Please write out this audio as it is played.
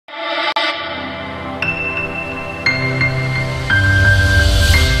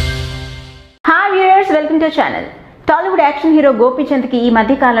Welcome to channel. Tollywood action hero Gopichand కి ఈ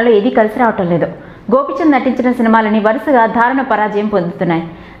మధ్య కాలంలో ఏది కలిసి రావటం లేదు. గోపిచంద్ నటించిన సినిమాలని వరుసగా దారుణ పరాజయం పొందుతున్నాయి.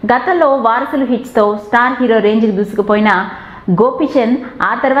 గతంలో వారసులు హిట్స్ తో స్టార్ హీరో రేంజ్ కి దూసుకుపోయిన గోపిచంద్ ఆ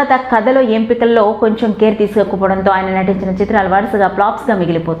తర్వాత కథలో ఎంపికల్లో కొంచెం కేర్ తీసుకోకపోవడంతో ఆయన నటించిన చిత్రాలు వరుసగా ఫ్లాప్స్ గా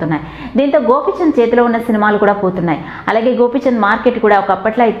మిగిలిపోతున్నాయి. దీంతో గోపిచంద్ చేతిలో ఉన్న సినిమాలు కూడా పోతున్నాయి. అలాగే గోపిచంద్ మార్కెట్ కూడా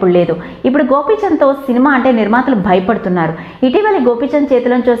ఒకప్పట్లా ఇప్పుడు లేదు. ఇప్పుడు గోపిచంద్ తో సినిమా అంటే నిర్మాతలు భయపడుతున్నారు. ఇటీవల గోపిచంద్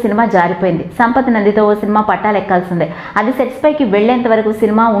చేతిలోంచి ఓ సినిమా జారిపోయింది. సంపత్ నందితో ఓ సినిమా పట్టాలెక్కాల్సిందే. అది సెట్స్ పైకి వెళ్లేంత వరకు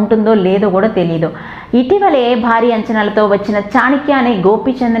సినిమా ఉంటుందో లేదో కూడా తెలియదు. ఇటీవలే భారీ అంచనాలతో వచ్చిన చాణక్య అనే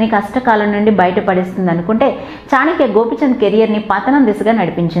గోపిచంద్ని కష్టకాలం నుండి బయటపడిస్తుంది అనుకుంటే చాణక్య గోపిచంద్ కెరియర్ ని పతనం దిశగా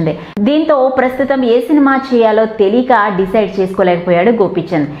నడిపించింది. దీంతో ప్రస్తుతం ఏ సినిమా చేయాలో తెలియక డిసైడ్ చేసుకోలేకపోయాడు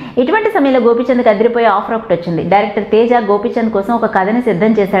గోపిచంద్. ఇటువంటి సమయంలో గోపిచంద్ కి అదిరిపోయే ఆఫర్ ఒకటి వచ్చింది. డైరెక్టర్ తేజ గోపిచంద్ కోసం ఒక కథని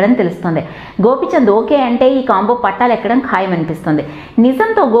సిద్ధం చేశాడని తెలుస్తుంది. గోపిచంద్ ఓకే అంటే ఈ కాంబో పట్టాలు ఎక్కడం ఖాయం అనిపిస్తుంది.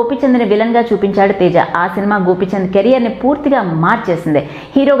 నిజంతో గోపిచంద్ ని విలన్ గా చూపించాడు తేజ. ఆ సినిమా గోపిచంద్ కెరియర్ ని పూర్తిగా మార్చేసింది.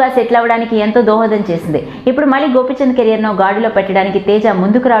 హీరోగా సెటిల్ అవ్వడానికి ఎంతో దోహదం చేసింది. ఇప్పుడు మళ్ళీ గోపిచంద్ కెరియర్ ను గాడిలో పెట్టడానికి తేజ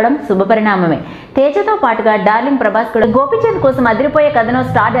ముందుకు రావడం శుభపరిణామమే. తేజతో పాటుగా డార్లింగ్ ప్రభాస్ కూడా గోపిచంద్ కోసం అదిరిపోయే కథను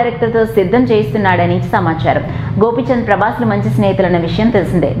స్టార్ డైరెక్టర్ తో సిద్ధం చేయిస్తున్నాడని సమాచారం. గోపిచంద్ ప్రభాస్ లు మంచి స్నేహితులన్న విషయం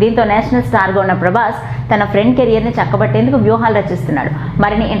తెలిసిందే. దీంతో నేషనల్ స్టార్ గా ఉన్న ప్రభాస్ తన ఫ్రెండ్ కెరియర్ ని చక్కబట్టేందుకు వ్యూహాలు రచిస్తున్నాడు.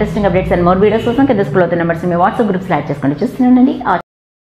 మరిన్ని interesting updates and more videos కోసం కింద స్క్రోల్ అవుతున్న నెంబర్స్ మీ వాట్సాప్ గ్రూప్స్ యాడ్ చేసుకోండి. చూస్తున్నానండి.